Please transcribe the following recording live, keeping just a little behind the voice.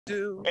In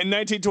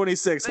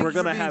 1926, we're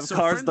gonna have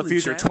Cars of the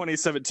Future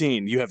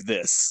 2017. You have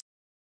this.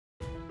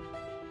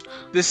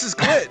 This is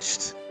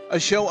Glitched, a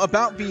show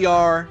about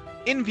VR,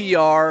 in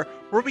VR,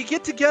 where we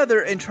get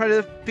together and try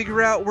to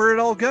figure out where it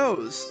all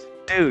goes.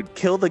 Dude,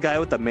 kill the guy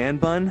with the man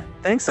bun?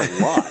 Thanks a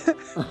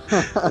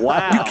lot.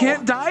 Wow. You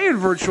can't die in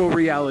virtual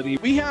reality.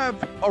 We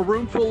have a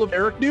room full of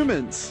Eric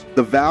Neumans.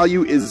 The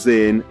value is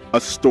in a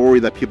story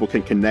that people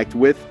can connect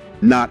with,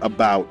 not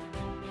about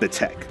the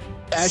tech.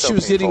 As So she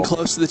was getting painful.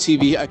 close to the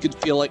TV, I could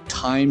feel like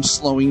time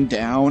slowing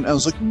down. I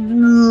was like,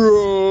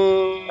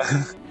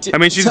 I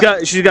mean, she's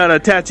got a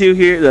tattoo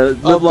here. The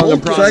live long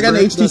and So So I got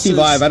an Prosper, this HTC is-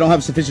 Vive. I don't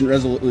have sufficient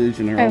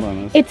resolution here. Hold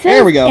on. It says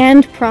There we go.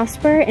 and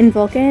prosper in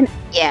Vulcan.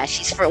 Yeah,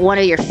 she's for one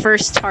of your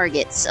first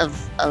targets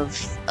of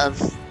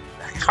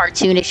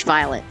cartoonish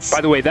violence. By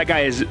the way, that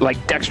guy is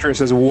like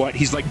dexterous as what?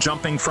 He's like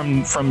jumping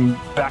from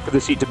back of the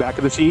seat to back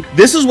of the seat.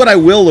 This is what I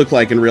will look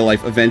like in real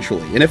life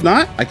eventually. And if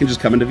not, I can just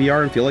come into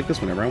VR and feel like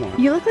this whenever I want.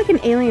 You look like an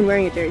alien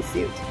wearing a dirty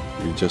suit.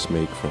 We just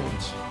make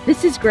friends.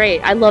 This is great.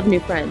 I love new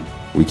friends.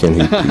 We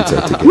can eat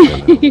pizza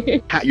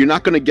together. You're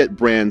not going to get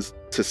brands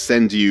to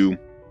send you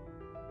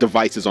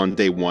devices on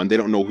day one. They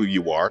don't know who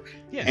you are.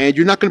 Yeah. And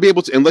you're not going to be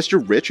able to, unless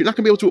you're rich, you're not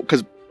going to be able to,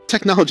 because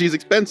technology is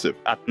expensive.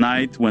 At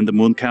night, when the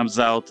moon comes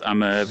out,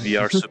 I'm a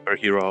VR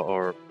superhero,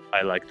 or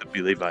I like to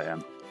believe I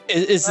am.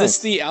 Is this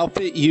the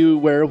outfit you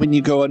wear when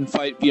you go and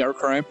fight VR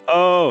crime?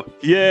 Oh,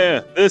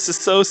 yeah. This is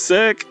so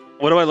sick.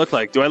 What do I look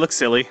like? Do I look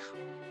silly?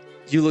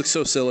 You look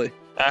so silly.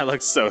 I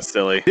look so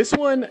silly. This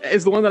one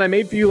is the one that I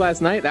made for you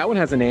last night. That one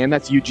has a name.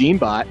 That's Eugene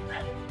Bot.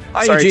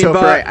 Hi, Sorry, Eugene Topher,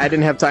 Bot. I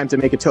didn't have time to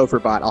make a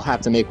Topher bot. I'll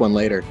have to make one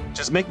later.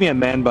 Just make me a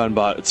man bun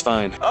bot. It's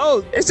fine.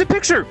 Oh, It's a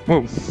picture.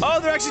 Whoa. oh,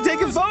 they're actually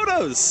taking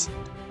photos.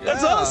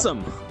 That's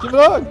awesome. Give it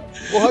a hug.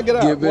 We'll hug it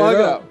out. Give We'll it hug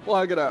it up. out. We'll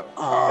hug it out.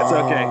 It's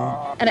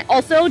okay. And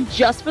also,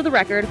 just for the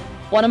record,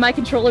 one of my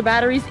controller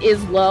batteries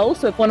is low,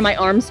 so if one of my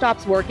arms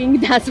stops working,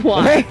 that's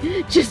why.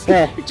 just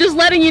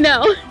letting you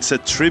know. It's a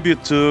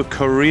tribute to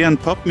Korean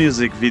pop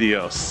music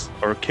videos,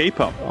 or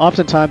K-pop.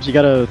 Oftentimes, you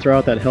gotta throw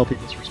out that healthy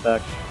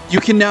disrespect. You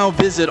can now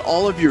visit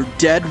all of your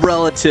dead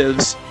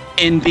relatives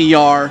in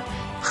VR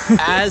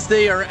as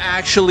they are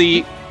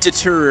actually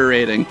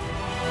deteriorating.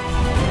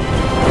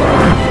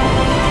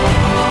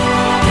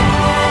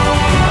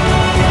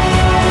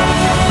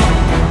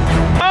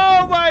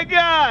 Oh my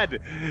god!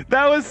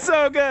 That was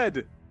so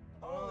good!